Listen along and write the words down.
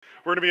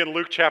We're going to be in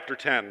Luke chapter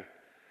 10.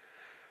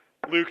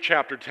 Luke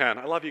chapter 10.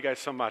 I love you guys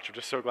so much. I'm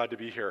just so glad to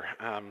be here.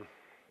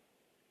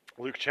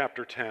 Luke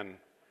chapter 10.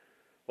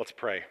 Let's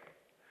pray.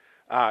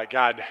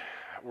 God,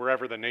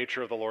 wherever the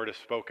nature of the Lord is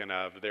spoken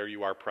of, there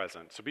you are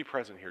present. So be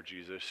present here,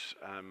 Jesus.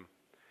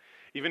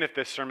 Even if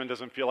this sermon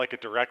doesn't feel like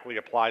it directly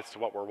applies to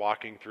what we're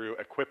walking through,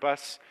 equip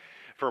us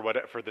for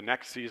the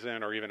next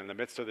season, or even in the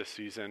midst of this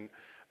season,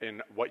 in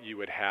what you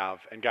would have.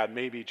 And God,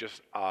 maybe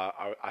just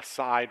a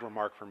side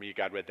remark for me,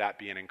 God, would that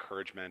be an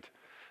encouragement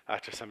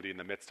to somebody in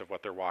the midst of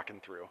what they're walking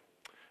through.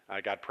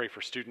 God, pray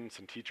for students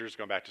and teachers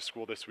going back to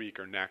school this week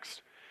or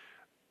next.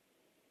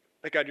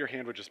 That God, your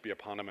hand would just be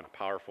upon them in a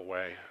powerful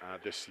way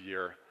this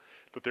year.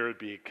 But there would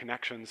be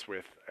connections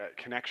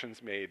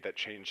made that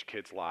change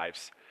kids'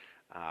 lives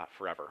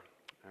forever.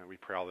 We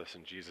pray all this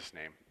in Jesus'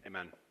 name.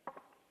 Amen.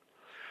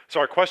 So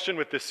our question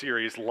with this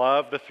series,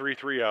 love the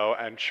 330,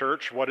 and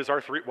church, what is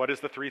the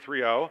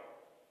 330?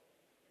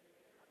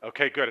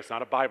 Okay, good. It's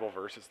not a Bible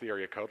verse, it's the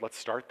area code. Let's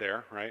start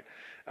there, right?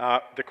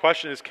 The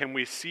question is, can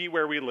we see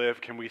where we live?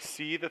 Can we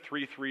see the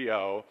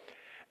 330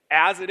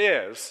 as it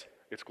is,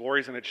 its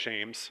glories and its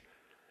shames,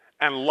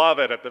 and love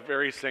it at the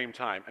very same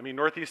time? I mean,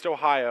 Northeast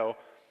Ohio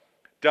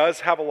does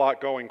have a lot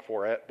going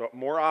for it, but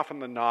more often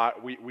than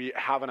not, we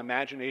have an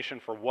imagination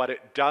for what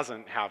it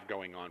doesn't have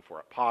going on for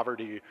it.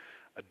 Poverty,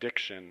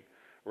 addiction,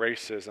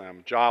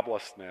 racism,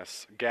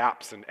 joblessness,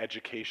 gaps in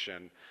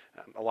education.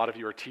 A lot of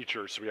you are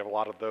teachers, so we have a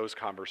lot of those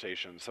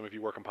conversations. Some of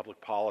you work in public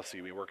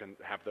policy, we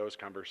have those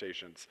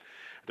conversations.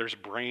 There's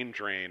brain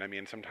drain. I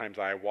mean, sometimes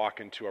I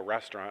walk into a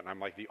restaurant and I'm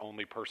like the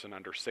only person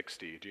under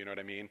 60. Do you know what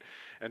I mean?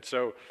 And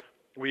so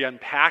we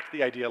unpacked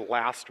the idea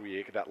last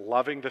week that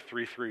loving the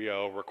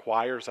 330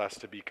 requires us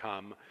to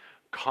become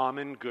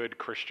common good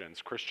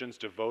Christians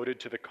devoted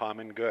to the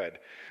common good.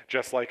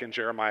 Just like in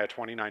Jeremiah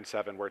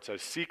 29:7, where it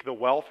says, "Seek the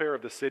welfare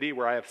of the city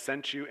where I have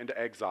sent you into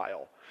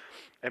exile,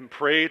 and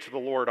pray to the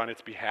Lord on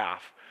its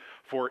behalf.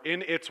 For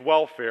in its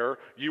welfare,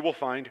 you will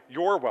find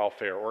your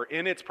welfare, or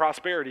in its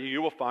prosperity,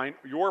 you will find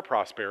your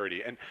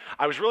prosperity." And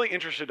I was really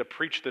interested to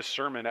preach this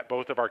sermon at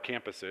both of our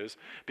campuses,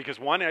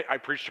 because one, I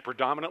preached to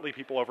predominantly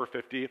people over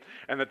 50,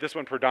 and that this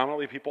one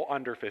predominantly people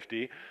under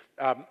 50.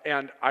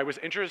 And I was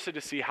interested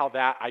to see how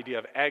that idea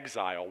of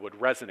exile would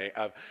resonate,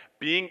 of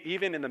being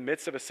even in the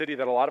midst of a city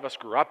that a lot of us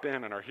grew up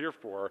in and are here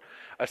for,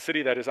 a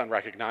city that is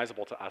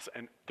unrecognizable to us.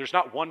 And there's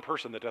not one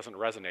person that doesn't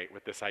resonate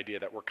with this idea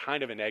that we're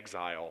kind of in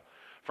exile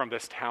from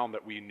this town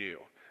that we knew.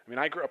 I mean,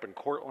 I grew up in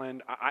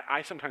Cortland.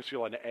 I sometimes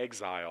feel an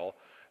exile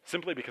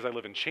simply because I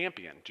live in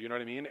Champion. Do you know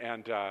what I mean?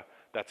 And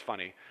that's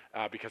funny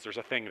because there's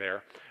a thing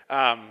there,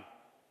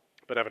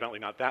 but evidently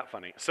not that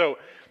funny. So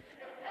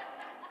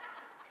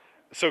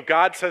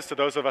God says to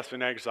those of us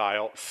in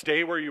exile,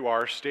 stay where you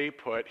are, stay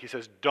put. He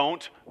says,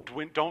 don't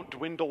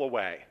dwindle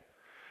away.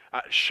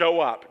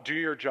 Show up, do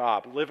your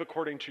job, live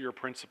according to your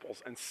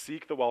principles, and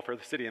seek the welfare of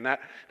the city. And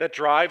that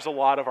drives a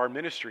lot of our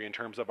ministry in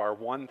terms of our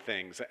one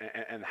things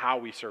and how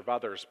we serve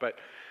others. But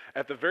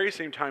at the very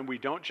same time, we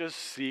don't just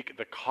seek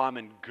the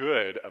common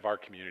good of our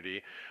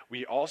community,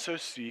 we also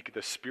seek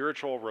the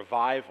spiritual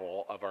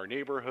revival of our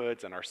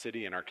neighborhoods and our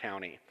city and our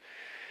county.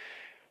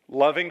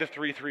 Loving the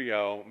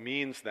 330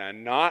 means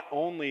then not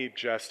only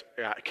just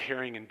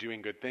caring and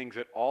doing good things,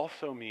 it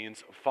also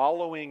means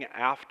following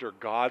after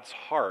God's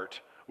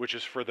heart, which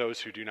is for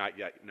those who do not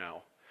yet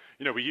know.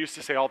 You know, we used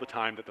to say all the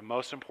time that the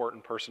most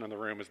important person in the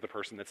room is the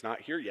person that's not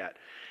here yet.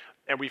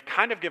 And we've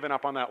kind of given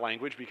up on that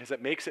language because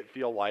it makes it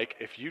feel like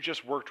if you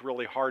just worked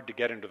really hard to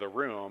get into the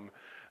room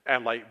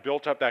and like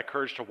built up that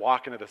courage to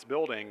walk into this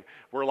building,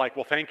 we're like,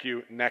 well, thank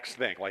you, next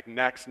thing, like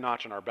next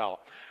notch on our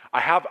belt.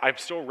 I'm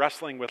still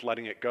wrestling with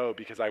letting it go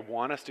because I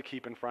want us to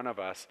keep in front of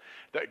us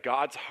that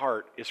God's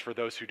heart is for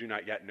those who do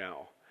not yet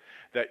know.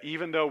 That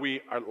even though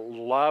we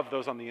love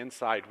those on the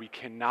inside, we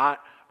cannot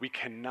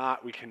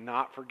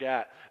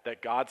forget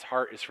that God's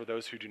heart is for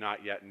those who do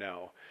not yet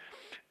know.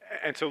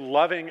 And so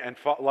loving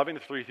the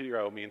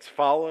 330 means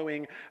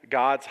following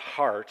God's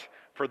heart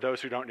for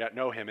those who don't yet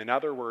know him. In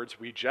other words,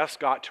 we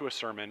just got to a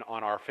sermon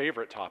on our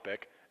favorite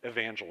topic,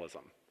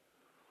 evangelism.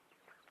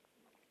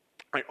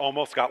 I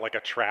almost got like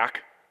a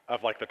track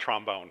of like the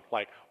trombone,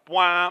 like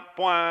bwah,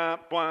 bwah,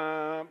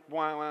 bwah, bwah,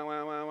 bwah,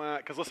 bwah, bwah.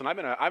 Because listen, I've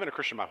been a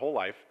Christian my whole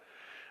life.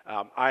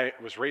 I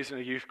was raised in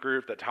a youth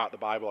group that taught the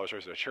Bible. I was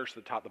raised in a church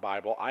that taught the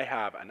Bible. I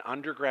have an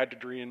undergrad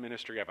degree in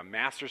ministry. I have a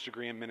master's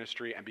degree in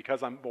ministry. And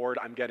because I'm bored,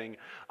 I'm getting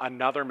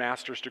another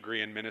master's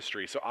degree in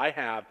ministry. So I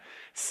have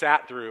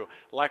sat through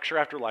lecture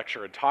after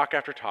lecture and talk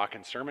after talk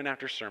and sermon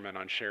after sermon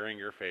on sharing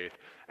your faith.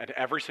 And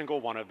every single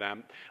one of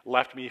them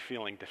left me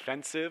feeling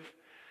defensive,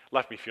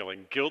 left me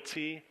feeling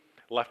guilty,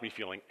 left me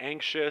feeling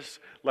anxious,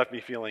 left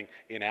me feeling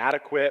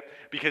inadequate,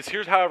 because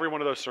here's how every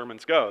one of those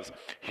sermons goes.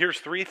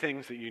 Here's 3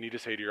 things that you need to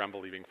say to your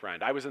unbelieving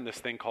friend. I was in this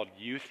thing called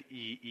Youth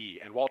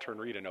EE, and Walter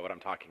and Rita know what I'm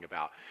talking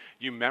about.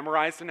 You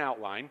memorized an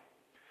outline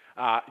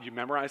You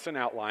memorized an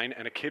outline,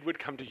 and a kid would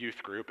come to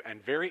youth group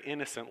and very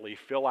innocently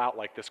fill out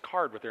like this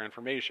card with their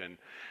information.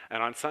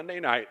 And on Sunday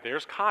night,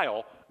 there's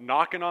Kyle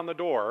knocking on the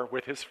door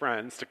with his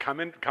friends to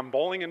come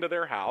bowling into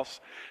their house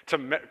to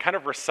kind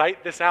of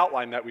recite this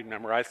outline that we'd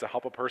memorized to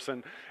help a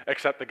person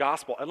accept the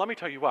gospel. And let me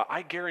tell you what,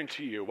 I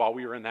guarantee you, while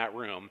we were in that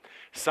room,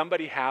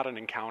 somebody had an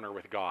encounter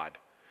with God.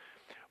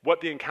 What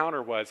the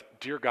encounter was,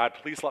 dear God,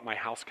 please let my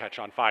house catch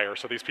on fire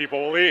so these people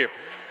will leave,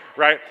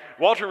 right?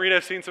 Walter and Rita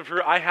have seen some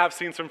fruit. I have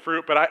seen some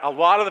fruit, but a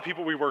lot of the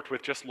people we worked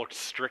with just looked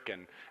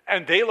stricken.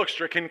 And they look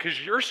stricken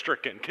because you're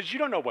stricken, because you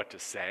don't know what to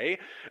say.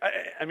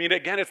 I mean,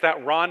 again, it's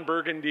that Ron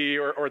Burgundy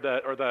or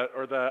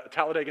the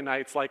Talladega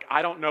Nights, like,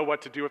 I don't know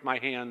what to do with my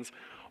hands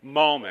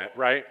moment,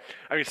 right?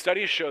 I mean,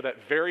 studies show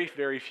that very,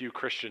 very few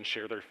Christians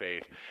share their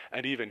faith,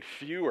 and even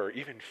fewer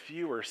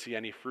see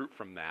any fruit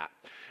from that.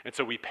 And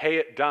so we pay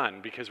it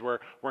done because we're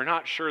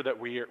not sure that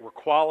we're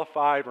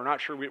qualified, we're not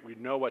sure we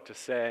know what to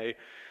say.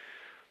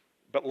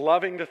 But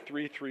loving the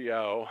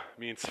 330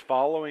 means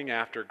following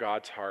after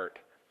God's heart.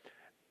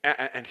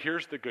 And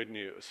here's the good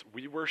news.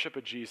 We worship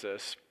a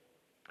Jesus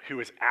who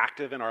is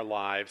active in our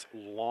lives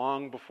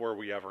long before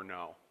we ever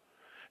know.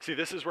 See,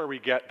 this is where we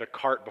get the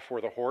cart before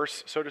the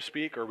horse, so to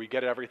speak, or we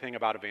get everything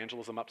about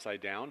evangelism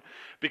upside down,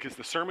 because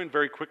the sermon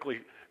very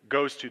quickly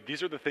goes to,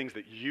 these are the things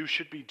that you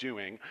should be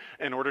doing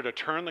in order to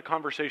turn the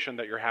conversation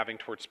that you're having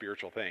towards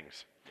spiritual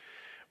things,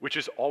 which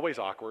is always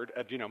awkward.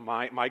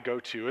 My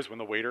go-to is when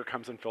the waiter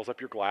comes and fills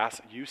up your glass,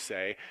 you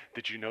say,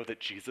 did you know that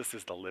Jesus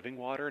is the living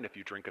water, and if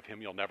you drink of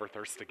him, you'll never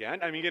thirst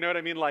again? I mean, you know what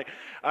I mean? Like,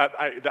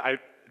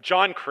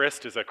 John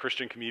Crist is a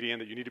Christian comedian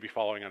that you need to be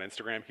following on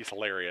Instagram. He's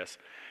hilarious,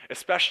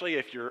 especially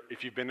if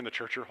you've been in the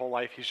church your whole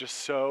life. He's just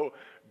so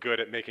good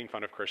at making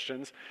fun of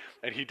Christians.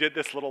 And he did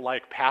this little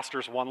like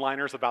pastor's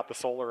one-liners about the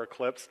solar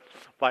eclipse.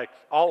 Like,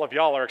 all of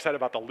y'all are excited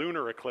about the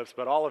lunar eclipse,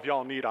 but all of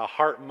y'all need a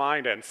heart,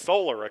 mind, and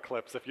solar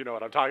eclipse, if you know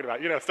what I'm talking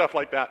about. Stuff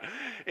like that.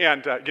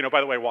 And,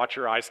 by the way, watch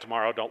your eyes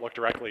tomorrow. Don't look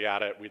directly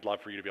at it. We'd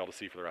love for you to be able to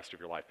see for the rest of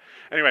your life.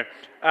 Anyway,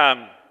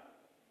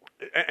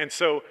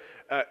 so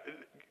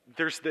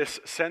there's this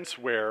sense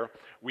where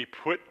we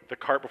put the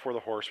cart before the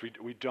horse.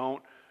 We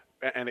don't,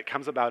 and it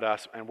comes about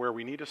us, and where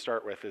we need to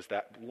start with is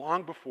that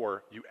long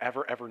before you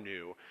ever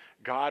knew,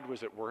 God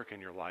was at work in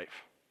your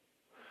life.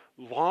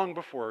 Long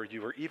before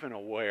you were even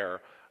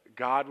aware,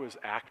 God was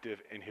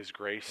active in his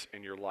grace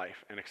in your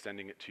life and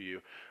extending it to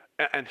you.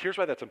 And here's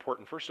why that's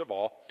important. First of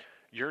all,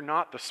 you're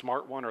not the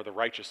smart one or the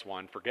righteous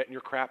one for getting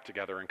your crap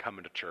together and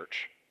coming to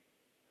church.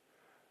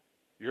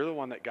 You're the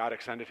one that God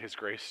extended his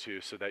grace to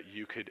so that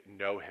you could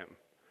know him.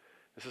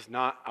 This is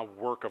not a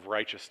work of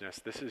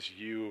righteousness. This is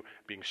you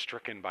being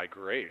stricken by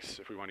grace,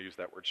 if we want to use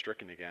that word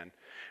stricken again.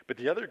 But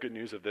the other good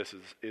news of this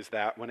is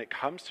that when it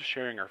comes to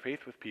sharing our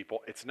faith with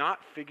people, it's not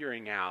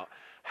figuring out,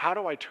 how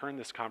do I turn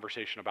this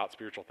conversation about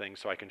spiritual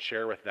things so I can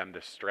share with them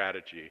this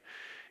strategy?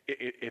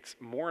 It's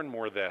more and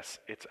more this.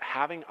 It's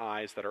having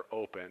eyes that are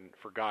open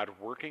for God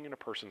working in a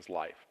person's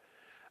life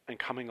and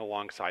coming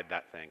alongside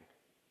that thing.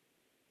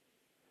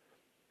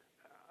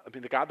 I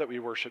mean, the God that we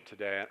worship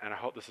today, and I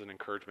hope this is an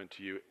encouragement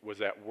to you,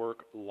 was at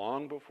work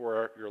long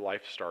before your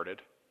life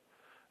started.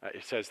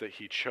 It says that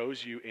he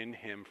chose you in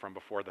him from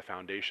before the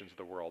foundations of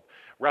the world.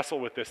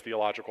 Wrestle with this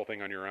theological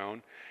thing on your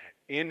own.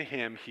 In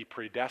him, he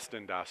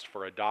predestined us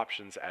for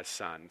adoptions as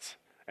sons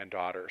and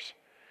daughters.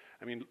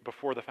 I mean,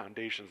 before the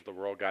foundations of the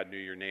world, God knew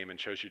your name and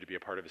chose you to be a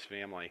part of his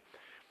family.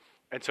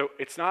 And so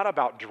it's not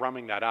about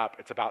drumming that up.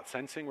 It's about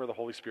sensing where the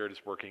Holy Spirit is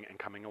working and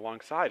coming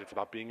alongside. It's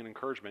about being an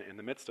encouragement in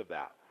the midst of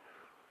that.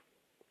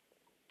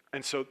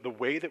 And so the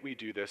way that we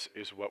do this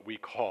is what we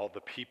call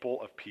the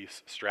People of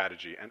Peace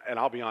strategy. And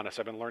I'll be honest,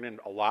 I've been learning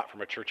a lot from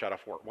a church out of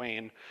Fort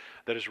Wayne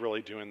that is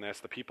really doing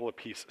this. The People of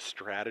Peace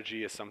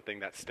strategy is something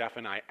that Steph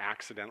and I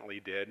accidentally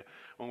did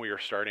when we were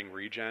starting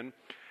Regen.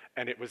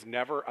 And it was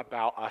never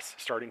about us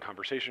starting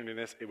conversation in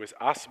this. It was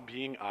us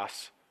being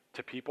us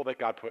to people that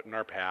God put in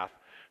our path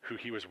who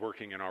he was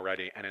working in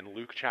already. And in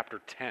Luke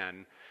chapter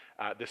 10,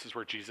 this is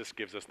where Jesus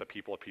gives us the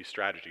People of Peace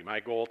strategy. My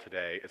goal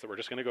today is that we're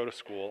just going to go to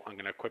school. I'm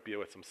going to equip you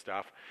with some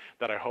stuff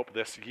that I hope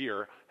this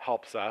year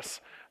helps us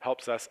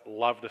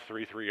love the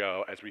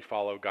 330 as we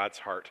follow God's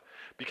heart.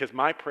 Because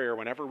my prayer,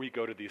 whenever we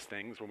go to these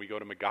things, when we go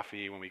to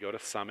McGuffey, when we go to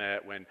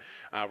Summit, when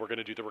we're going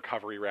to do the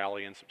recovery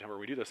rally in September,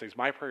 we do those things,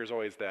 my prayer is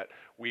always that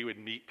we would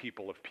meet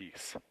people of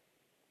peace.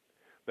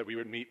 That we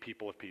would meet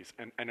people of peace.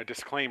 And a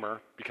disclaimer,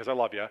 because I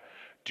love you,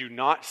 do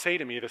not say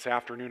to me this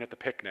afternoon at the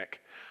picnic,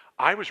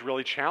 I was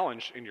really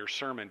challenged in your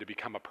sermon to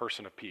become a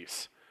person of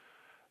peace.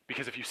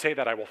 Because if you say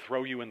that, I will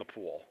throw you in the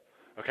pool.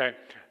 Okay?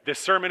 This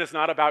sermon is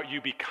not about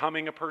you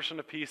becoming a person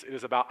of peace. It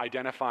is about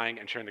identifying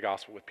and sharing the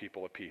gospel with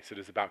people of peace. It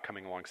is about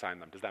coming alongside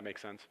them. Does that make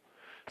sense?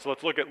 So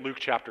let's look at Luke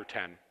chapter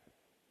 10.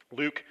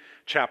 Luke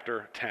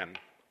chapter 10.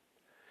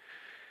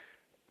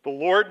 The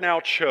Lord now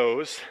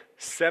chose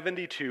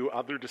 72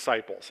 other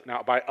disciples.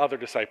 Now, by other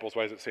disciples,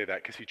 why does it say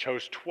that? Because he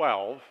chose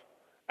 12,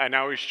 and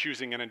now he's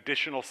choosing an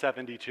additional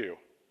 72.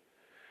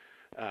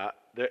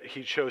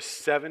 He chose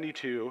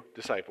 72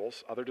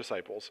 disciples, other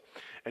disciples,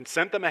 and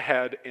sent them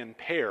ahead in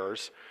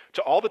pairs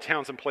to all the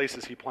towns and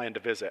places he planned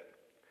to visit.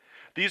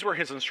 These were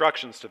his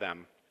instructions to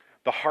them.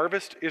 The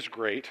harvest is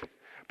great,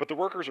 but the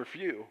workers are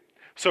few.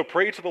 So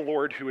pray to the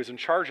Lord who is in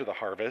charge of the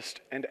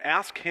harvest, and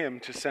ask him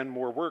to send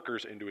more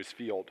workers into his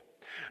field.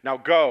 Now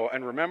go,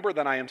 and remember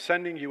that I am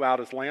sending you out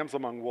as lambs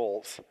among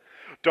wolves.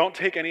 Don't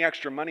take any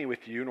extra money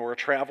with you, nor a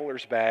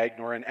traveler's bag,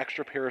 nor an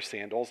extra pair of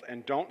sandals,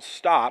 and don't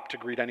stop to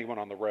greet anyone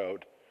on the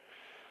road.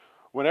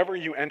 Whenever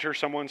you enter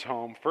someone's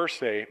home, first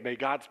say, "May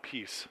God's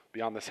peace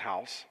be on this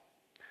house."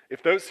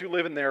 If those who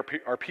live in there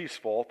are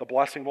peaceful, the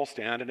blessing will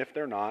stand, and if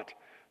they're not,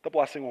 the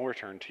blessing will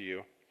return to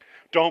you.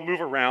 Don't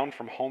move around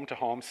from home to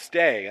home.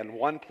 Stay in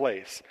one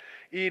place,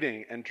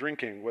 eating and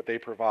drinking what they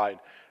provide.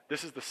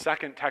 This is the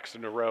second text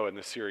in a row in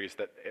this series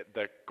that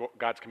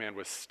God's command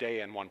was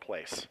stay in one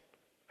place.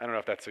 I don't know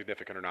if that's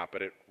significant or not,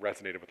 but it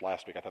resonated with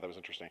last week. I thought that was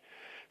interesting.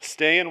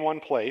 Stay in one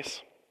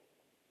place.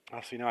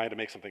 See, now I had to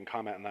make something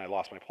comment and then I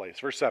lost my place.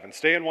 Verse 7,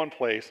 stay in one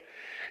place,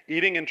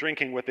 eating and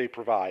drinking what they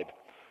provide.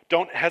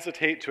 Don't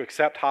hesitate to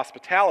accept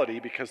hospitality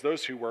because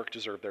those who work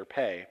deserve their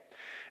pay.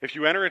 If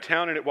you enter a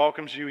town and it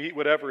welcomes you, eat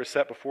whatever is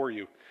set before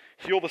you.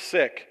 Heal the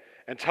sick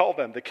and tell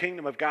them the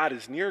kingdom of God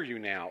is near you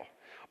now.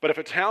 But if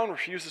a town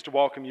refuses to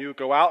welcome you,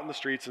 go out in the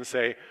streets and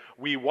say,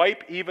 "We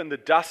wipe even the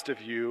dust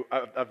of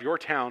your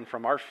town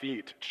from our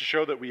feet to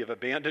show that we have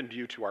abandoned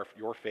you to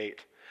your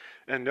fate.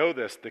 And know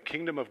this, the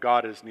kingdom of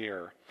God is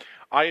near.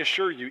 I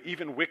assure you,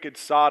 even wicked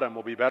Sodom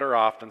will be better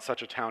off than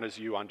such a town as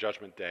you on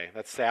Judgment Day."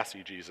 That's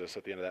sassy Jesus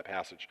at the end of that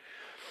passage.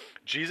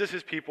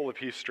 Jesus' people of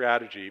peace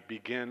strategy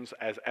begins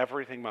as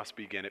everything must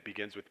begin. It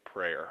begins with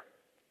prayer.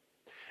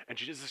 And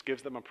Jesus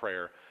gives them a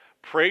prayer.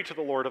 Pray to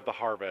the Lord of the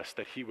harvest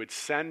that he would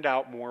send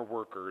out more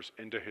workers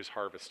into his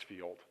harvest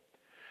field.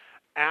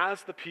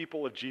 As the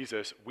people of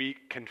Jesus, we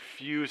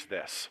confuse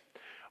this.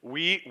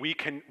 We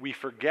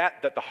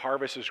forget that the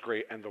harvest is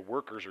great and the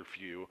workers are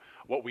few.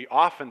 What we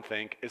often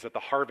think is that the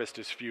harvest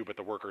is few, but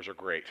the workers are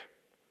great.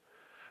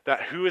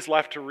 That who is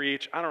left to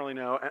reach, I don't really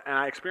know. And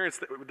I experienced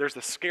that there's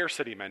the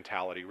scarcity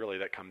mentality really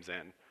that comes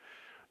in.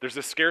 There's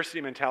this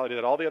scarcity mentality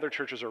that all the other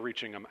churches are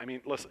reaching them. I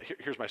mean, listen,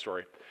 here's my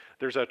story.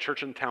 There's a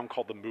church in town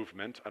called The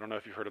Movement. I don't know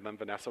if you've heard of them.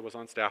 Vanessa was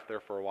on staff there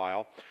for a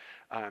while.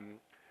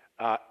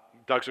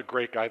 Doug's a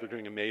great guy. They're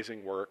doing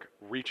amazing work,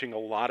 reaching a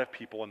lot of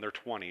people in their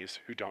 20s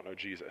who don't know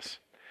Jesus.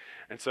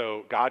 And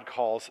so God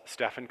calls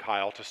Steph and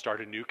Kyle to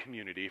start a new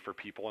community for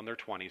people in their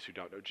 20s who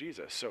don't know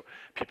Jesus. So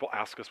people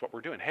ask us what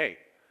we're doing. Hey,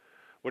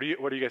 what are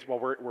you guys? Well,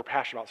 we're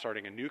passionate about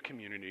starting a new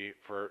community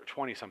for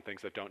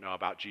 20-somethings that don't know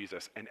about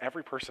Jesus. And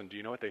every person, do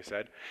you know what they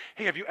said?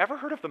 Hey, have you ever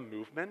heard of The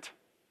Movement?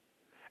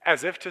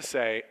 As if to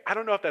say, I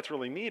don't know if that's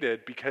really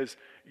needed because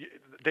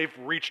they've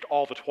reached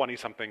all the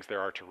 20-somethings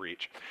there are to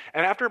reach.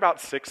 And after about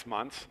 6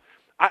 months,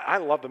 I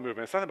love The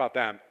Movement. It's not about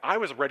them. I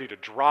was ready to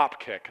drop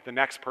kick the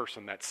next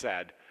person that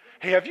said,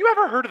 hey, have you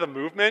ever heard of The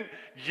Movement?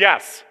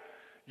 Yes.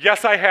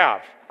 Yes, I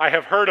have. I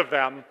have heard of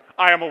them.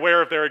 I am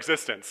aware of their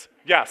existence.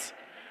 Yes.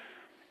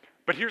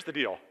 But here's the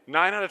deal.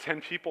 9 out of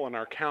 10 people in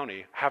our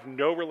county have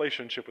no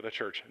relationship with a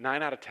church.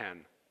 9 out of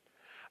 10.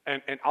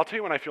 And I'll tell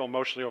you when I feel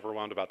emotionally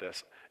overwhelmed about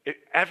this.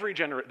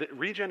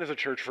 Regen is a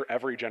church for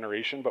every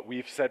generation, but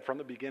we've said from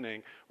the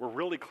beginning, we're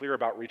really clear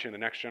about reaching the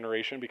next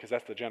generation because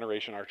that's the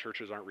generation our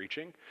churches aren't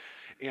reaching.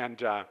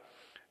 And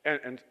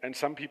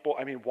some people,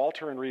 I mean,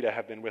 Walter and Rita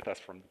have been with us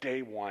from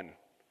day one.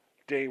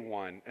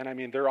 And I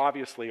mean, they're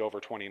obviously over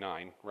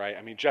 29, right?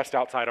 I mean, just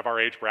outside of our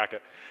age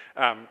bracket.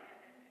 And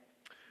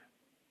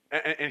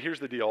here's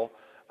the deal.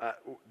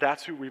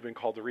 That's who we've been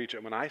called to reach.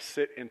 And when I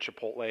sit in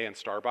Chipotle and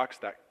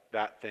Starbucks,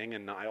 that thing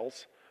in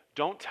Niles,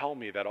 don't tell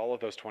me that all of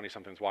those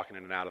 20-somethings walking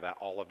in and out of that,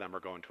 all of them are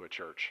going to a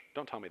church.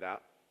 Don't tell me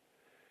that.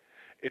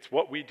 It's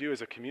what we do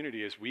as a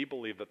community is we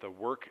believe that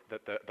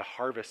the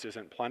harvest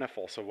isn't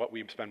plentiful. So what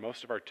we spend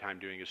most of our time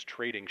doing is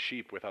trading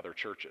sheep with other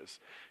churches.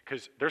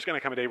 Because there's going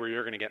to come a day where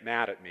you're going to get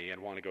mad at me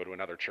and want to go to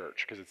another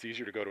church because it's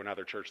easier to go to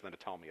another church than to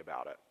tell me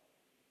about it.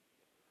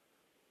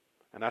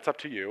 And that's up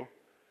to you,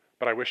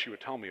 but I wish you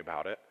would tell me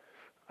about it.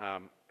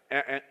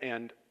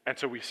 And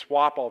so we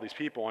swap all these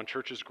people and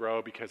churches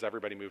grow because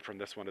everybody moved from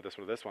this one to this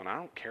one to this one. I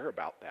don't care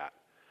about that.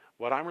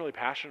 What I'm really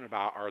passionate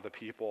about are the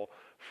people,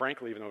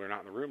 frankly, even though they're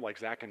not in the room, like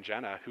Zach and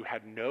Jenna, who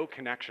had no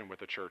connection with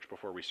the church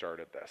before we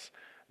started this.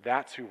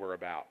 That's who we're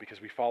about, because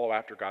we follow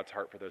after God's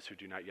heart for those who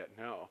do not yet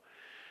know.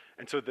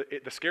 And so the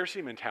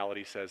scarcity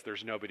mentality says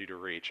there's nobody to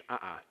reach.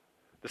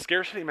 The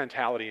scarcity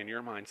mentality in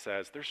your mind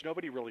says there's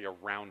nobody really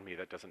around me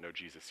that doesn't know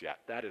Jesus yet.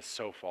 That is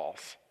so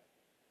false.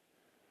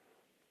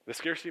 The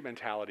scarcity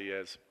mentality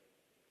is,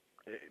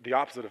 the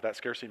opposite of that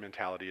scarcity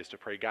mentality is to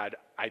pray, God,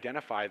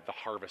 identify the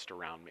harvest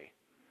around me.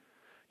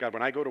 God,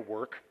 when I go to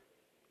work,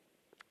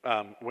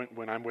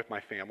 when I'm with my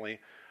family,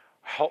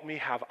 help me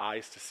have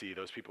eyes to see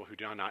those people who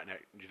do not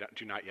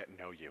yet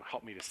know you.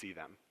 Help me to see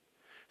them.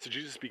 So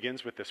Jesus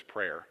begins with this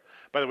prayer.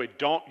 By the way,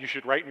 you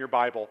should write in your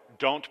Bible,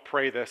 don't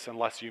pray this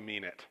unless you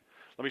mean it.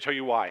 Let me tell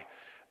you why.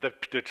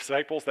 The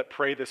disciples that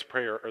pray this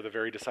prayer are the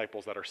very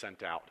disciples that are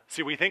sent out.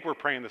 See, we think we're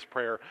praying this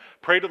prayer.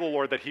 Pray to the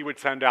Lord that he would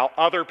send out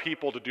other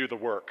people to do the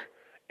work.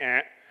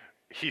 And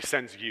he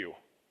sends you.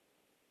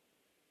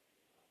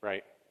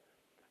 Right?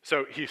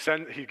 So he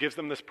gives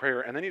them this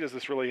prayer, and then he does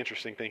this really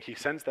interesting thing. He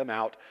sends them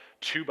out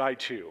 2 by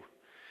 2,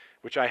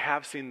 which I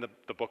have seen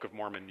the Book of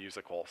Mormon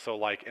musical. So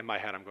like in my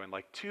head, I'm going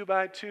like 2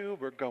 by 2,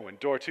 we're going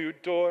door to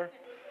door,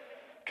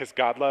 because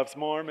God loves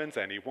Mormons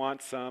and he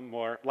wants some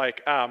more.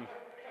 Like,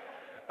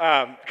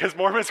 because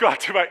Mormons go out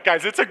 2 by,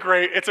 guys, it's a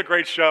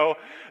great show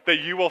that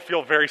you will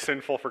feel very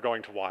sinful for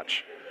going to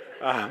watch.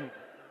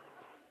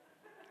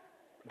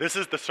 This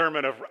is the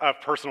sermon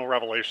of personal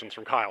revelations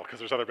from Kyle, because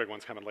there's other big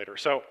ones coming later.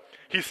 So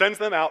he sends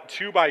them out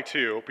 2 by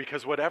 2,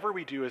 because whatever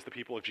we do as the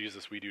people of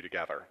Jesus, we do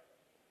together.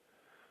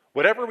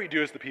 Whatever we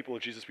do as the people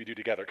of Jesus, we do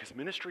together, because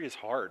ministry is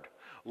hard.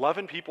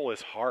 Loving people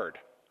is hard.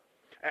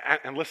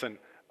 And listen,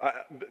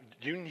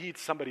 you need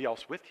somebody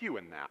else with you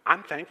in that.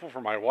 I'm thankful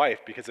for my wife,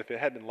 because if it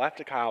had been left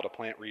to Kyle to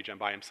plant Regen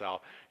by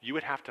himself, you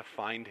would have to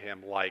find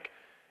him like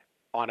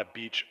on a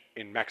beach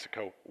in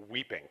Mexico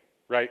weeping,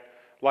 right?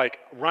 Like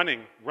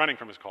running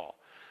from his call.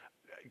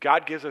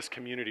 God gives us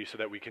community so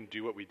that we can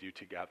do what we do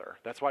together.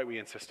 That's why we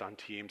insist on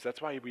teams.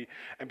 That's why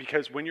and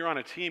because when you're on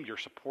a team, you're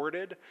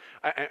supported.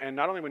 And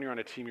not only when you're on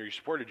a team, you're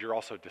supported, you're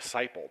also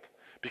discipled.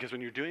 Because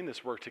when you're doing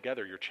this work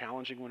together, you're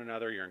challenging one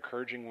another, you're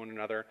encouraging one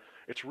another.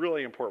 It's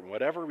really important.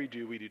 Whatever we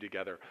do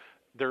together.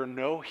 There are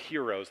no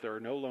heroes, there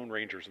are no lone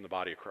rangers in the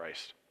body of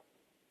Christ.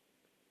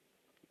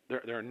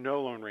 There are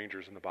no lone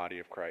rangers in the body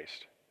of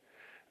Christ.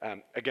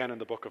 Again, in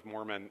the Book of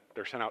Mormon,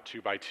 they're sent out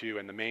 2 by 2,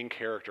 and the main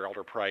character,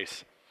 Elder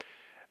Price,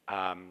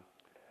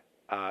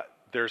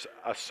 there's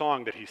a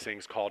song that he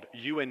sings called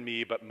 "You and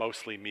Me, but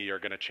Mostly Me, are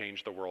going to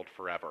change the world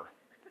forever."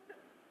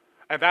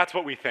 And that's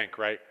what we think,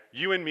 right?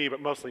 You and me,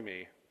 but mostly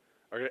me.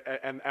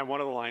 And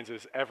one of the lines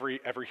is, every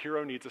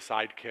hero needs a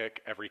sidekick,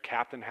 every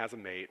captain has a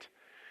mate,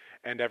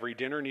 and every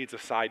dinner needs a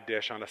side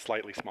dish on a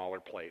slightly smaller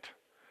plate.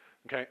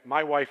 Okay,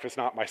 my wife is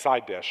not my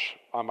side dish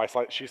on my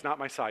side. She's not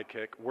my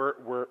sidekick.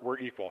 We're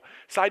equal.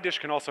 Side dish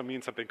can also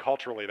mean something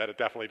culturally that it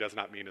definitely does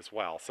not mean as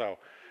well. So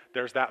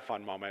there's that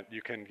fun moment.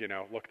 You can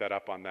look that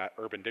up on that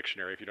Urban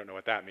Dictionary if you don't know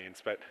what that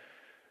means. But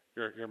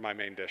you're my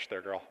main dish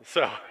there, girl.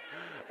 So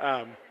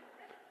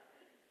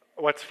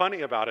what's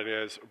funny about it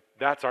is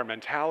that's our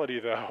mentality,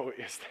 though.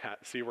 Is that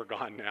we're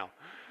gone now.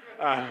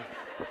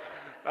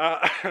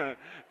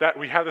 That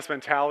we have this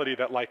mentality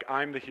that like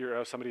I'm the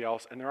hero, somebody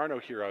else, and there are no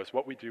heroes.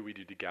 What we do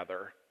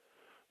together.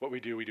 What we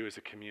do as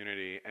a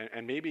community.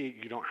 And maybe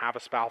you don't have a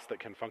spouse that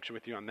can function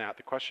with you on that.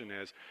 The question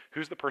is,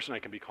 who's the person I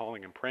can be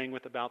calling and praying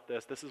with about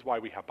this? This is why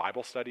we have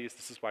Bible studies.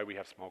 This is why we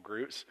have small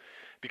groups,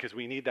 because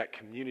we need that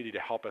community to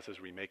help us as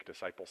we make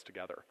disciples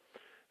together.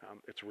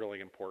 It's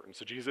really important.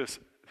 So Jesus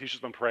teaches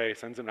them to pray,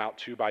 sends them out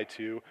 2 by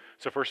 2.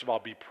 So first of all,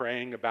 be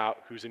praying about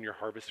who's in your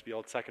harvest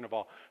field. Second of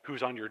all,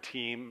 who's on your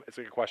team. It's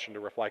a good question to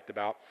reflect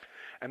about.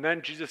 And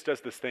then Jesus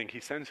does this thing. He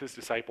sends his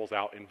disciples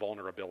out in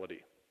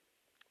vulnerability.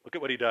 Look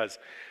at what he does,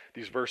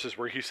 these verses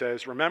where he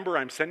says, "Remember,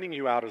 I'm sending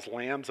you out as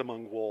lambs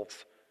among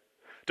wolves.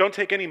 Don't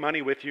take any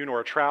money with you, nor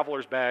a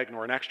traveler's bag,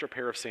 nor an extra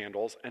pair of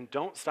sandals, and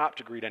don't stop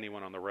to greet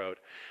anyone on the road."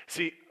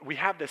 See, we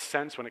have this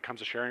sense when it comes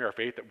to sharing our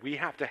faith that we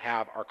have to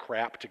have our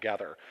crap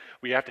together.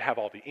 We have to have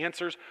all the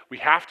answers. We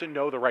have to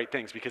know the right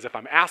things, because if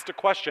I'm asked a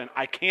question,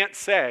 I can't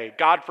say,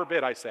 God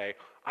forbid I say,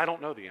 I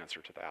don't know the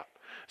answer to that.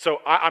 So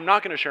I'm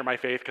not going to share my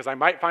faith because I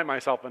might find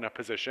myself in a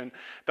position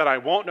that I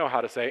won't know how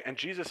to say. And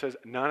Jesus says,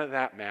 none of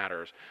that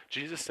matters.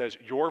 Jesus says,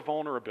 your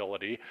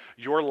vulnerability,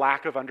 your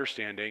lack of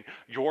understanding,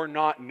 your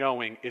not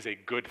knowing is a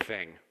good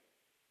thing.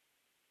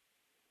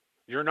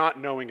 Your not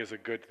knowing is a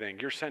good thing.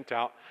 You're sent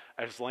out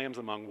as lambs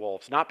among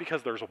wolves, not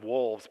because there's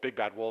wolves, big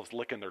bad wolves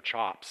licking their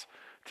chops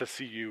to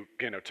see you,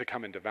 to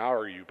come and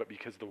devour you, but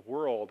because the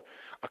world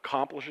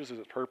accomplishes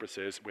its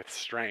purposes with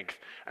strength,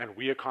 and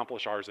we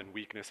accomplish ours in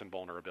weakness and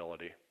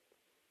vulnerability.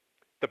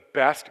 The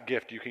best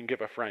gift you can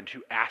give a friend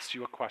who asks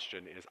you a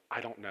question is,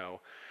 I don't know.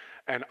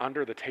 And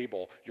under the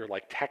table, you're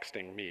like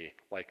texting me,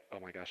 like, oh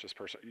my gosh, this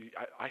person,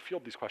 I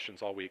field these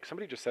questions all week.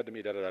 Somebody just said to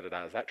me,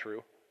 da-da-da-da-da, is that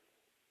true?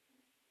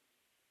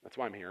 That's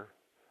why I'm here.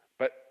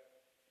 But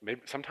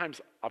maybe sometimes,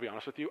 I'll be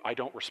honest with you, I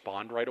don't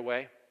respond right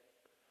away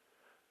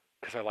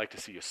because I like to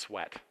see you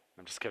sweat.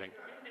 I'm just kidding.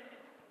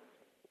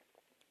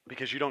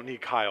 Because you don't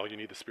need Kyle, you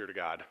need the Spirit of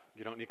God.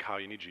 You don't need Kyle,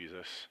 you need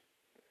Jesus.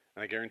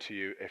 And I guarantee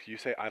you, if you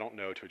say, I don't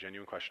know, to a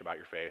genuine question about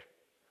your faith,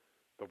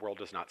 the world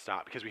does not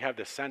stop. Because we have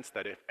this sense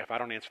that if I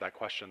don't answer that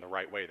question the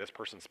right way, this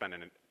person's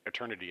spending an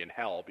eternity in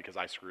hell because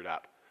I screwed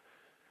up.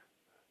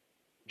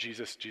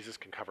 Jesus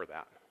can cover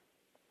that.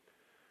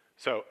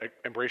 So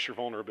embrace your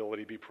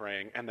vulnerability, be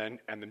praying, and then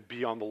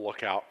be on the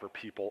lookout for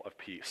people of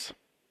peace.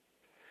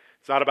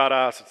 It's not about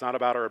us, it's not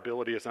about our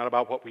ability, it's not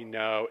about what we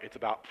know, it's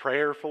about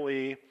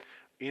prayerfully,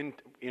 in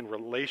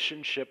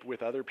relationship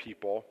with other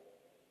people,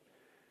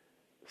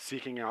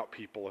 seeking out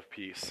people of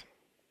peace.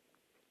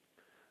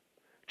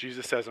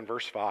 Jesus says in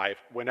verse 5,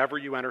 whenever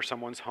you enter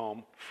someone's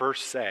home,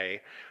 first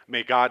say,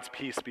 may God's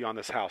peace be on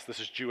this house. This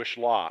is Jewish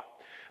law.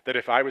 that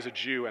if I was a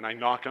Jew and I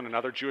knocked on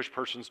another Jewish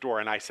person's door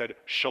and I said,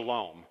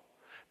 shalom,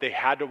 they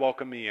had to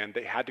welcome me in,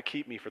 they had to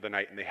keep me for the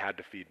night, and they had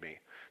to feed me.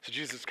 So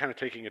Jesus is kind of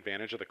taking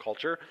advantage of the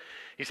culture.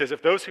 He says,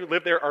 if those who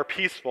live there are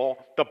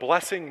peaceful, the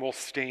blessing will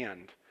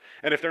stand.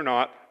 And if they're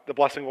not, the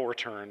blessing will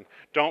return.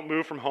 Don't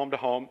move from home to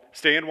home.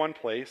 Stay in one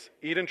place.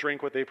 Eat and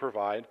drink what they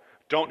provide.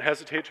 Don't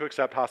hesitate to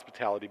accept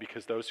hospitality,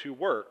 because those who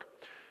work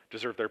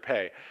deserve their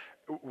pay.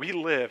 We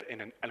live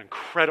in an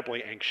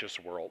incredibly anxious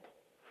world.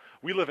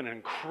 We live in an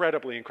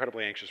incredibly,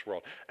 incredibly anxious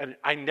world. And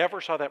I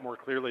never saw that more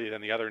clearly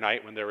than the other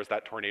night when there was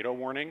that tornado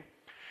warning.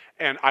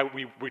 And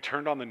we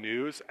turned on the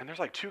news, and there's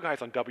like two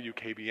guys on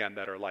WKBN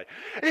that are like,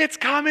 it's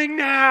coming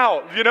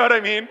now. You know what I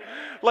mean?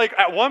 Like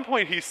at one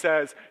point he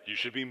says, you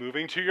should be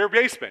moving to your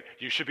basement.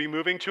 You should be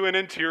moving to an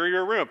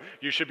interior room.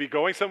 You should be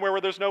going somewhere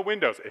where there's no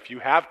windows. If you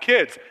have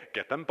kids,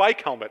 get them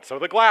bike helmets so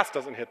the glass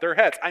doesn't hit their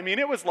heads. I mean,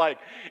 it was like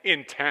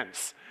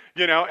intense,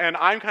 you know? And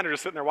I'm kind of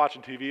just sitting there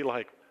watching TV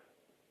like,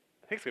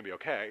 I think it's going to be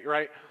okay,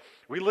 right?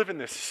 We live in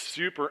this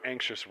super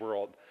anxious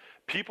world.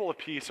 People of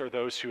peace are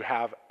those who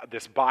have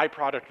this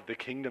byproduct of the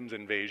kingdom's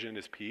invasion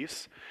is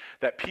peace.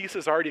 That peace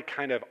is already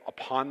kind of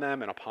upon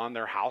them and upon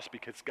their house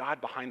because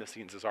God behind the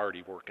scenes is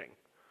already working.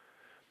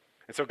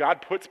 And so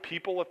God puts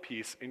people of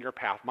peace in your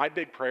path. My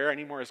big prayer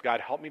anymore is, God,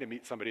 help me to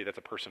meet somebody that's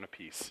a person of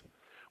peace.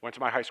 Went to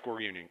my high school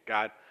reunion.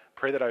 God,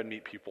 pray that I would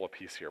meet people of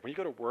peace here. When you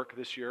go to work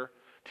this year,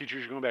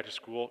 teachers are going back to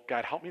school,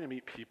 God, help me to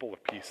meet people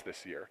of peace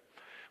this year.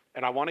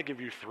 And I want to give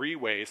you 3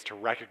 ways to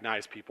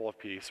recognize people of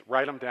peace.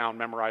 Write them down,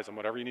 memorize them,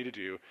 whatever you need to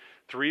do.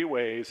 3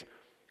 ways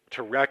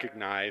to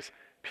recognize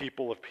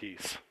people of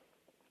peace.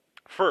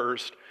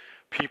 First,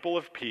 people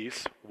of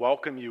peace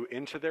welcome you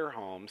into their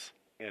homes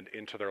and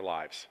into their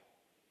lives.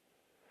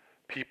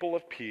 People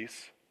of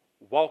peace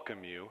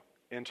welcome you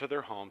into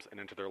their homes and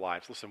into their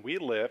lives. Listen, we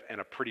live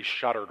in a pretty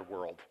shuttered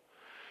world.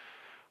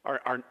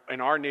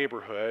 In our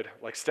neighborhood,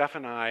 like Steph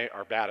and I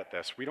are bad at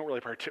this. We don't really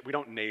we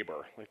don't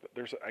neighbor. Like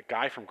there's a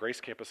guy from Grace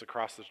Campus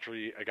across the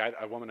street,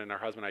 a woman and her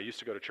husband I used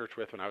to go to church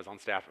with when I was on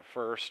staff at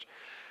First.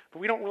 But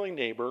we don't really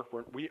neighbor.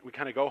 We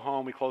kind of go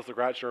home, we close the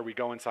garage door, we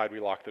go inside,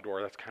 we lock the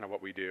door. That's kind of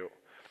what we do.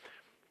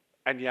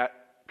 And yet,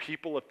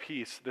 people of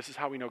peace, this is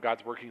how we know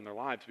God's working in their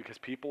lives, because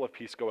people of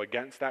peace go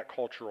against that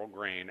cultural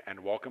grain and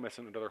welcome us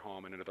into their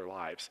home and into their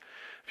lives.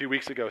 A few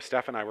weeks ago,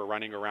 Steph and I were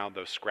running around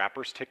those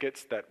Scrappers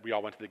tickets that we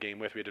all went to the game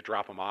with. We had to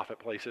drop them off at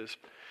places.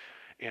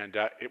 And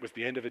it was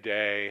the end of the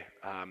day.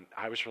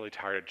 I was really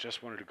tired. I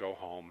just wanted to go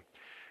home.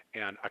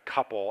 And a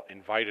couple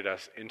invited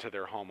us into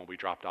their home when we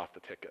dropped off the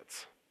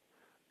tickets.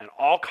 And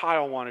all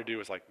Kyle wanted to do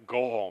was like,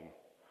 go home.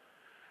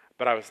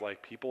 But I was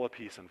like, people of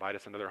peace invite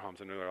us into their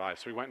homes and into their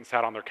lives. So we went and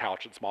sat on their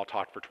couch and small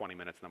talked for 20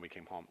 minutes, and then we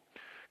came home.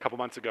 A couple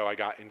months ago, I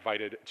got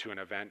invited to an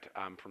event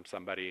from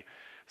somebody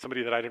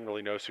that I didn't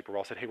really know super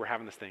well, said, hey, we're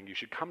having this thing. You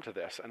should come to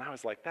this. And I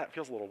was like, that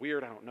feels a little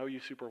weird. I don't know you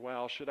super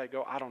well. Should I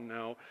go? I don't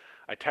know.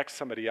 I text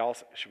somebody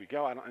else. Should we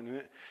go?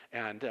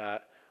 And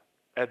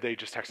they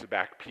just texted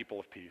back, people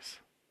of peace.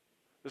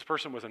 This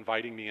person was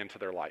inviting me into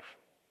their life.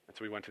 And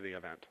so we went to the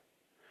event.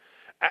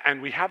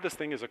 And we have this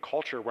thing as a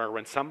culture where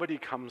when somebody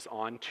comes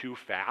on too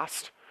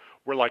fast,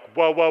 we're like,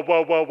 whoa, whoa,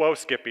 whoa, whoa, whoa,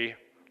 Skippy.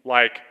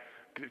 Like,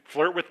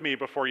 flirt with me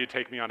before you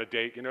take me on a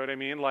date. You know what I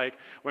mean? Like,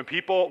 when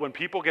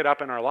people get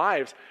up in our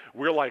lives,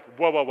 we're like,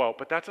 whoa, whoa, whoa.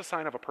 But that's a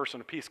sign of a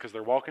person of peace because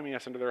they're welcoming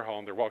us into their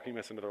home. They're welcoming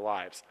us into their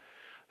lives.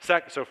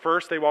 So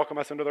first, they welcome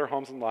us into their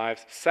homes and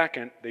lives.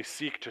 Second, they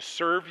seek to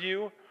serve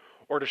you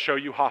or to show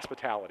you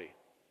hospitality.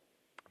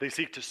 They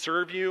seek to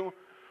serve you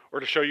or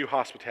to show you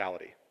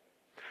hospitality.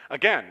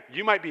 Again,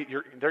 you might be,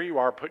 there you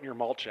are putting your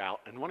mulch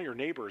out, and one of your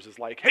neighbors is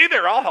like, hey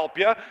there, I'll help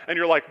you. And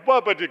you're like,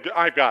 whoa, but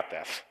I've got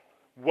this.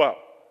 Whoa.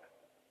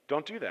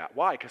 Don't do that.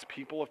 Why? Because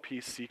people of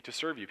peace seek to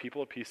serve you.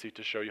 People of peace seek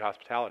to show you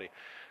hospitality.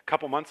 A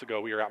couple months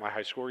ago, we were at my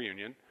high school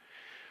reunion.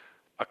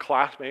 A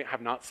classmate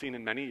I've not seen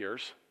in many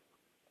years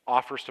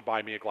offers to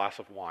buy me a glass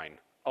of wine.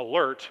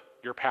 Alert,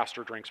 your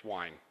pastor drinks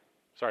wine.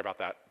 Sorry about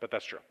that, but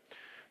that's true.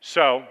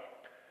 So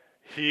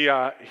he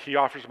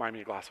offers to buy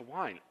me a glass of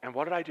wine. And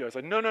what did I do? I was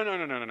like, no,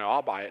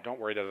 I'll buy it. Don't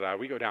worry.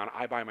 We go down.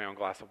 I buy my own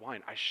glass of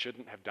wine. I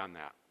shouldn't have done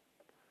that.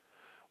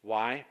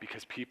 Why?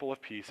 Because people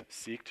of peace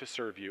seek to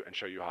serve you and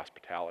show you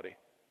hospitality.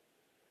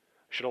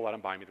 Should have let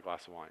him buy me the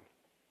glass of wine.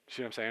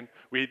 See what I'm saying?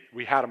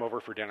 We had him over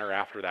for dinner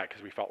after that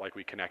because we felt like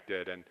we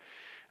connected, and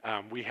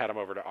we had him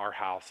over to our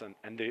house,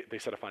 and they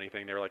said a funny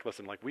thing. They were like,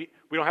 listen, like we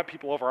don't have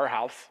people over our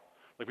house.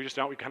 Like we just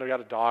don't. We kind of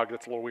got a dog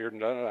that's a little weird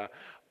and da.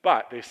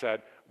 But they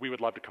said, we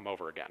would love to come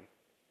over again.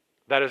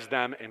 That is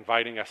them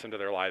inviting us into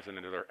their lives and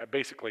into their,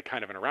 basically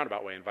kind of in a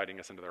roundabout way, inviting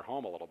us into their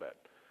home a little bit.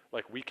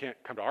 Like we can't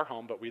come to our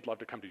home, but we'd love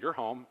to come to your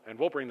home, and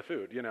we'll bring the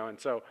food, you know. And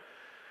so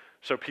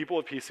people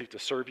of peace seek to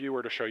serve you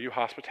or to show you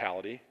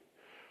hospitality.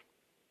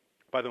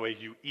 By the way,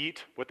 you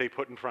eat what they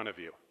put in front of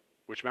you,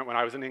 which meant when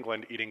I was in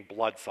England eating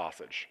blood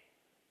sausage.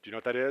 Do you know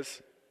what that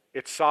is?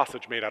 It's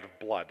sausage made out of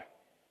blood.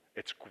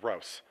 It's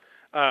gross.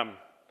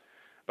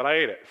 But I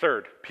ate it.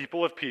 Third,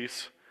 people of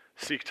peace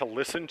seek to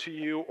listen to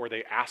you or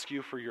they ask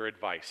you for your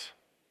advice.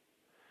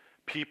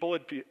 People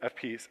of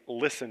peace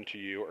listen to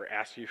you or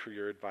ask you for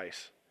your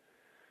advice.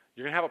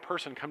 You're going to have a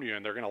person come to you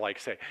and they're going to like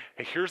say,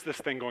 hey, here's this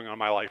thing going on in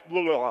my life,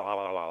 blah, blah, blah,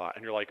 blah, blah, blah.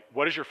 And you're like,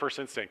 what is your first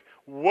instinct?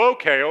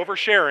 Okay,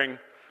 oversharing.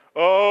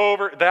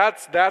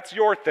 That's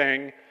your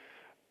thing.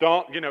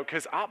 Don't,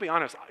 because I'll be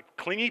honest,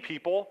 clingy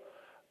people,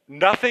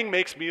 nothing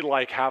makes me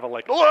like have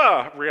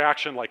a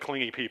reaction like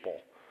clingy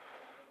people.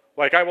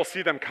 Like I will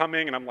see them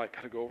coming and I'm like,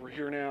 gotta go over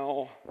here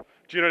now.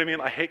 Do you know what I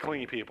mean? I hate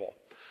clingy people.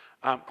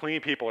 Clingy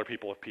people are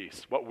people of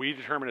peace. What we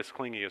determine as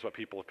clingy is what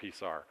people of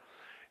peace are.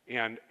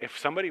 And if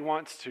somebody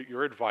wants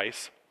your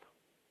advice,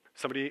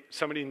 somebody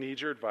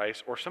needs your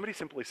advice, or somebody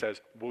simply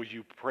says, will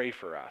you pray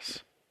for us?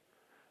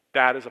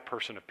 That is a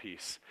person of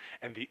peace.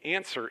 And the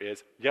answer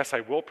is, yes,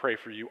 I will pray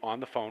for you on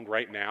the phone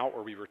right now,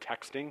 or we were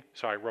texting,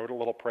 so I wrote a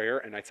little prayer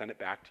and I sent it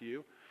back to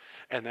you.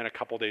 And then a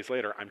couple days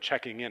later, I'm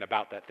checking in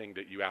about that thing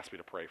that you asked me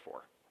to pray for.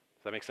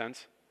 Does that make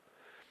sense?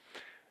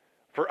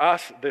 For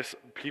us, this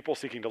people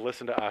seeking to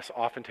listen to us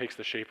often takes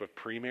the shape of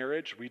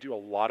pre-marriage. We do a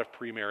lot of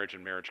pre-marriage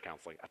and marriage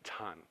counseling, a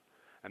ton.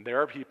 And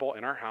there are people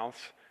in our house,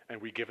 and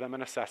we give them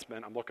an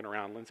assessment. I'm looking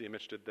around. Lindsay and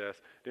Mitch did this.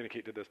 Dana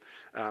Kate did this.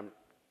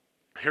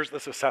 Here's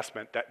this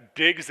assessment that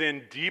digs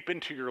in deep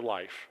into your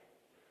life.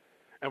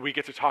 And we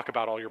get to talk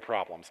about all your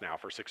problems now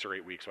for 6 or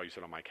 8 weeks while you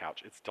sit on my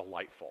couch. It's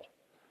delightful.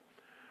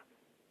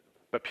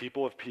 But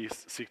people of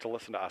peace seek to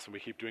listen to us, and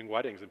we keep doing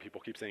weddings, and people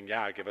keep saying,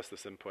 yeah, give us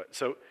this input.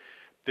 So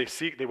they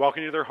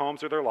welcome you to their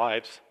homes or their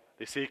lives.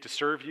 They seek to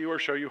serve you or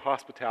show you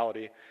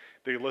hospitality.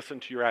 They listen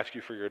to you or ask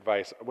you for your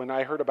advice. When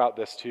I heard about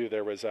this too,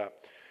 there was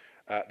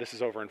this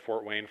is over in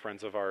Fort Wayne,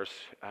 friends of ours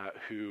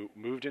who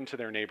moved into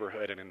their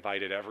neighborhood and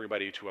invited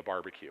everybody to a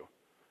barbecue.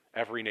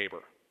 Every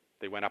neighbor.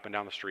 They went up and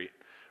down the street,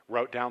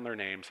 wrote down their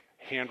names,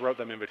 hand wrote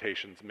them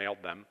invitations,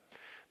 mailed them.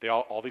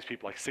 All these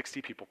people, like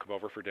 60 people, come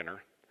over for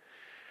dinner.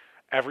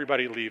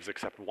 Everybody leaves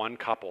except one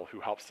couple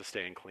who helps to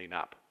stay and clean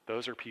up.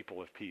 Those are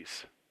people of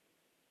peace.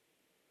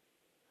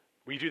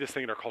 We do this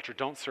thing in our culture,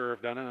 don't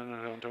serve,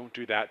 no, don't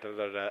do that,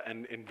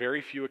 And in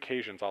very few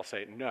occasions I'll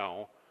say,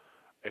 no,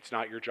 it's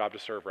not your job to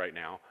serve right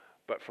now.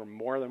 But for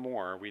more than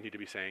more, we need to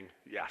be saying,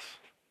 yes,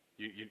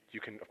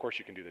 you can, of course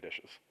you can do the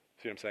dishes.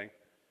 See what I'm saying?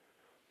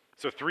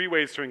 So 3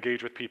 ways to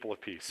engage with people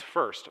of peace.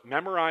 First,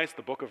 memorize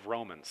the book of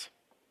Romans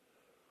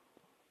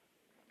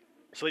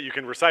so that you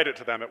can recite it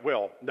to them at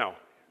will. No,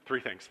 3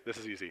 things. This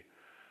is easy.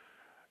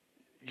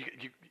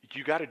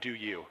 You got to do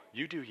you.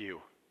 You do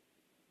you.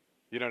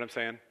 You know what I'm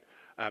saying?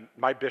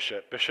 My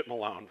Bishop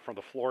Malone, from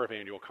the floor of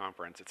annual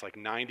conference, it's like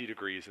 90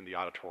 degrees in the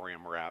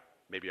auditorium we're at,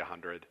 maybe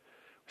 100. It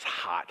was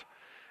hot.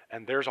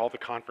 And there's all the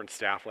conference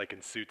staff like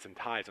in suits and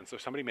ties. And so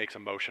somebody makes a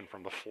motion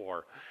from the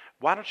floor.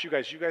 Why don't you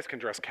guys can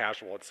dress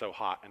casual, it's so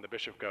hot. And the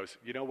bishop goes,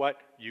 you know what?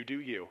 You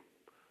do you.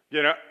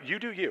 You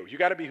do you. You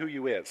got to be who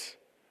you is,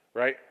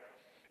 right?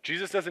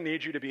 Jesus doesn't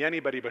need you to be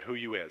anybody but who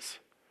you is.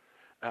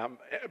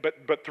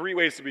 But 3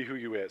 ways to be who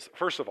you is.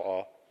 First of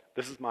all,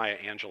 this is Maya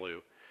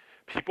Angelou.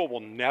 People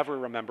will never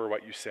remember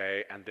what you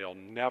say, and they'll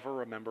never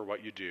remember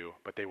what you do,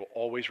 but they will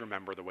always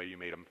remember the way you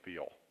made them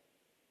feel.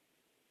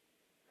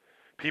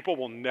 People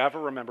will never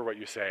remember what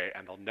you say,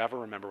 and they'll never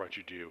remember what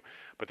you do,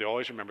 but they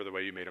always remember the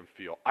way you made them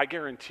feel. I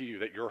guarantee you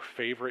that your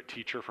favorite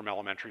teacher from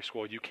elementary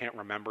school, you can't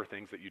remember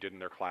things that you did in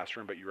their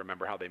classroom, but you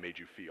remember how they made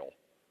you feel.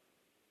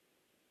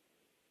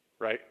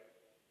 Right?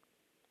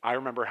 I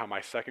remember how my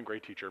 2nd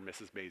grade teacher,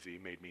 Mrs. Maisie,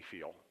 made me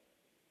feel.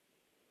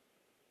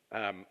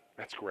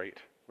 That's great,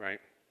 right?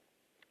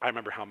 I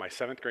remember how my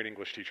 7th grade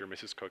English teacher,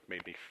 Mrs. Cook,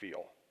 made me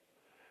feel.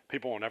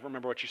 People will never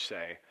remember what you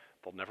say.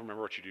 They'll never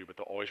remember what you do, but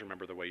they'll always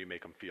remember the way you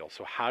make them feel.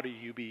 So how do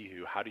you be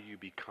you? How do you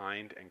be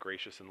kind and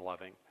gracious and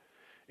loving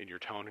in your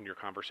tone and your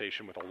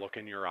conversation with a look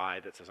in your eye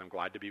that says, I'm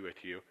glad to be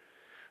with you?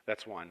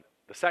 That's one.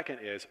 The second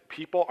is,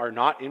 people are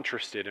not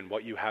interested in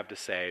what you have to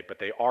say, but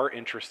they are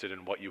interested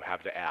in what you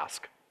have to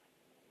ask.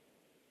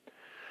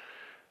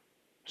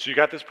 So you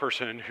got this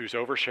person who's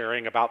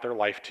oversharing about their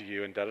life to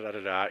you and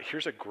da-da-da-da-da.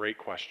 Here's a great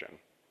question.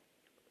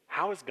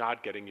 How is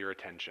God getting your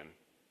attention?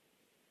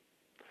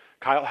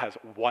 Kyle has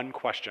one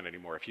question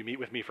anymore. If you meet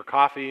with me for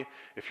coffee,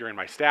 if you're in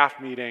my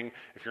staff meeting,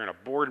 if you're in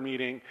a board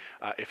meeting,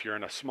 if you're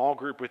in a small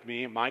group with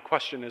me, my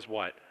question is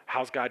what?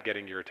 How's God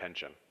getting your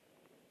attention?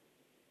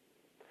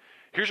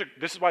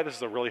 This is why this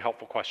is a really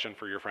helpful question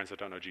for your friends that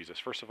don't know Jesus.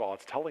 First of all,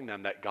 it's telling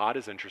them that God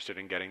is interested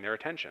in getting their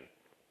attention.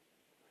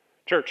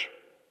 Church,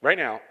 right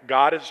now,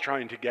 God is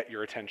trying to get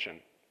your attention.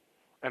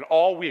 And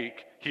all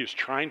week, he is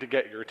trying to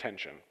get your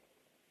attention.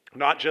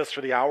 Not just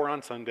for the hour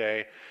on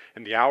Sunday,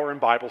 and the hour in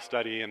Bible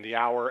study, and the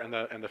hour and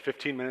the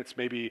 15 minutes,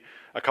 maybe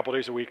a couple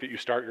days a week that you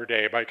start your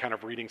day by kind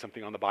of reading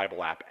something on the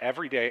Bible app.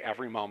 Every day,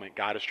 every moment,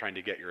 God is trying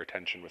to get your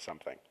attention with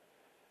something.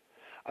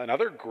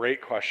 Another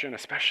great question,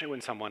 especially when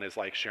someone is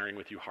like sharing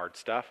with you hard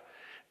stuff,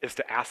 is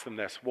to ask them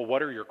this. Well,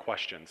 what are your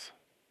questions?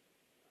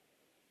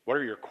 What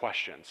are your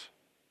questions?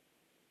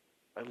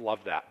 I love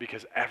that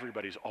because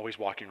everybody's always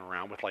walking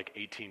around with like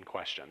 18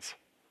 questions.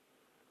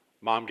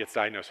 Mom gets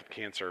diagnosed with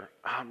cancer.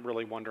 I'm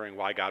really wondering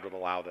why God would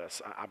allow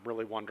this. I'm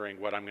really wondering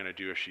what I'm going to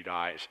do if she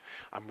dies.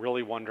 I'm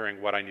really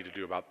wondering what I need to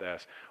do about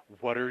this.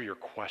 What are your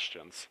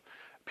questions?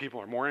 People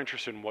are more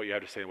interested in what you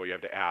have to say than what you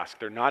have to ask.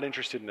 They're not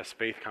interested in this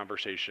faith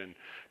conversation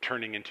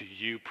turning into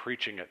you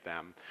preaching at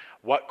them.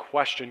 What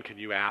question can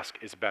you ask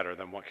is better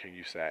than what can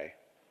you say?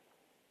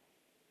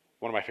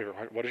 One of my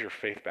favorite, what is your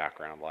faith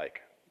background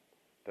like?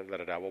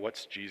 Well,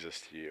 what's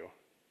Jesus to you?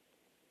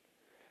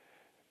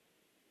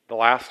 The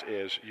last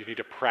is you need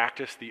to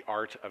practice the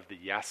art of the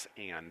yes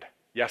and.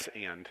 Yes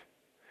and.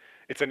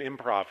 It's an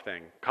improv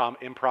thing.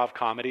 Improv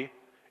comedy,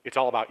 it's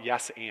all about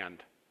yes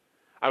and.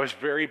 I was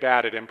very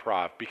bad at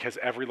improv because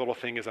every little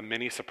thing is a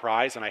mini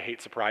surprise, and I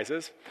hate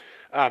surprises.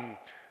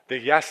 The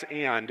yes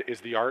and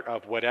is the art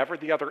of whatever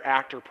the other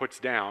actor puts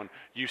down,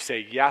 you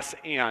say yes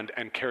and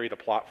carry the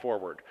plot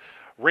forward.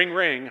 Ring,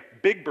 ring,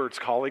 Big Bird's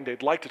calling.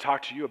 They'd like to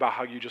talk to you about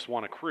how you just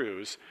want a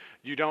cruise.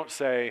 You don't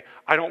say,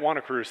 I don't want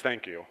a cruise,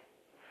 thank you.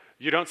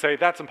 You don't say,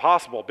 that's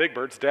impossible, Big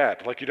Bird's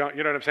dead. Like you know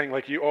what I'm saying?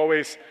 Like you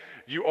always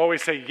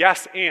say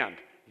yes and.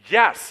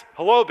 Yes,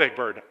 hello, Big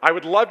Bird. I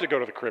would love to go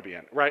to the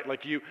Caribbean, right?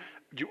 Like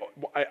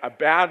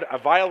a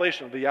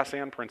violation of the yes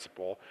and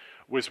principle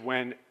was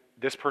when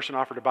this person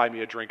offered to buy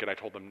me a drink and I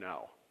told them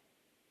no.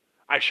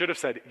 I should have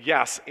said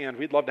yes, and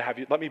we'd love to have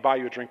you, let me buy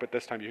you a drink, but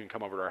this time you can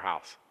come over to our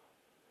house.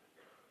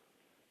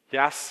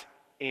 Yes,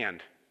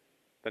 and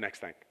the next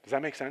thing. Does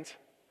that make sense?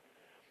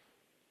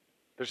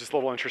 There's this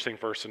little interesting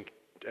verse in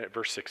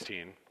verse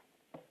 16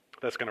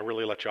 that's going to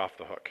really let you off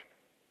the hook.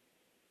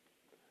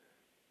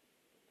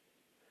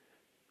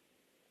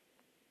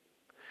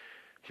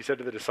 He said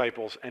to the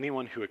disciples,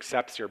 anyone who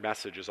accepts your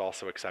message is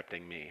also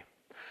accepting me.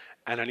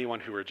 And anyone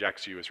who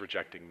rejects you is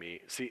rejecting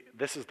me. See,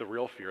 this is the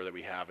real fear that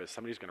we have, is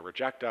somebody's going to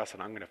reject us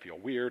and I'm going to feel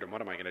weird, and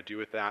what am I going to do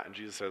with that? And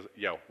Jesus says,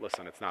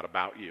 listen, it's not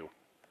about you.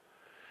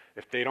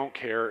 If they don't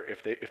care,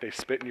 if they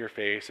spit in your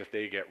face, if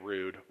they get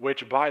rude,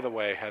 which, by the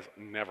way, has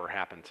never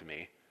happened to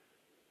me,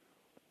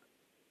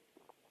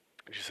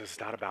 Jesus says it's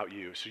not about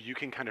you. So you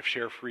can kind of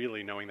share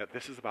freely knowing that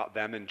this is about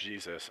them and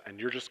Jesus, and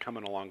you're just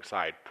coming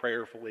alongside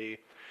prayerfully.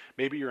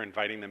 Maybe you're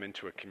inviting them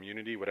into a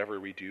community. Whatever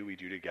we do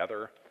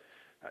together.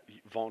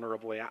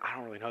 Vulnerably. I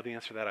don't really know the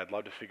answer to that. I'd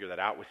love to figure that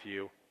out with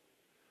you.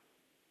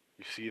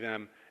 You see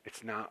them.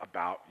 It's not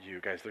about you.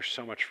 Guys, there's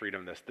so much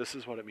freedom in this. This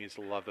is what it means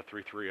to love the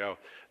 330.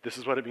 This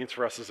is what it means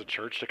for us as a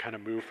church to kind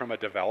of move from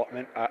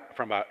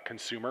a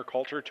consumer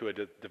culture to a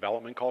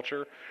development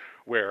culture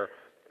where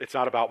it's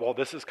not about, well,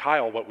 this is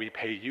Kyle, what we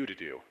pay you to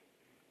do.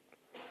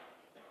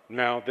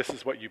 No, this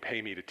is what you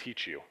pay me to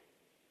teach you.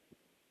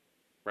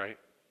 Right?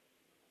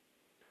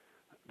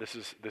 This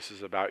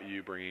is about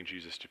you bringing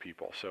Jesus to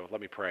people. So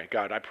let me pray.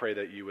 God, I pray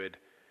that you would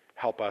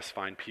help us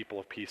find people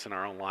of peace in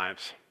our own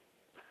lives.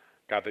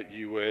 God, that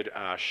you would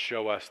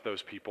show us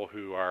those people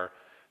who are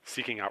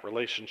seeking out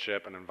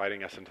relationship and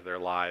inviting us into their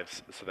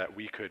lives so that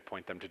we could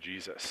point them to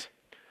Jesus.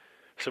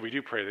 So we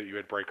do pray that you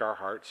would break our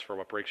hearts for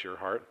what breaks your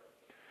heart,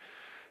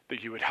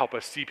 that you would help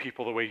us see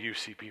people the way you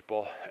see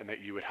people, and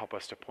that you would help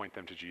us to point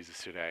them to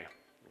Jesus today.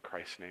 In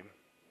Christ's name,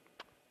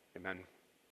 amen.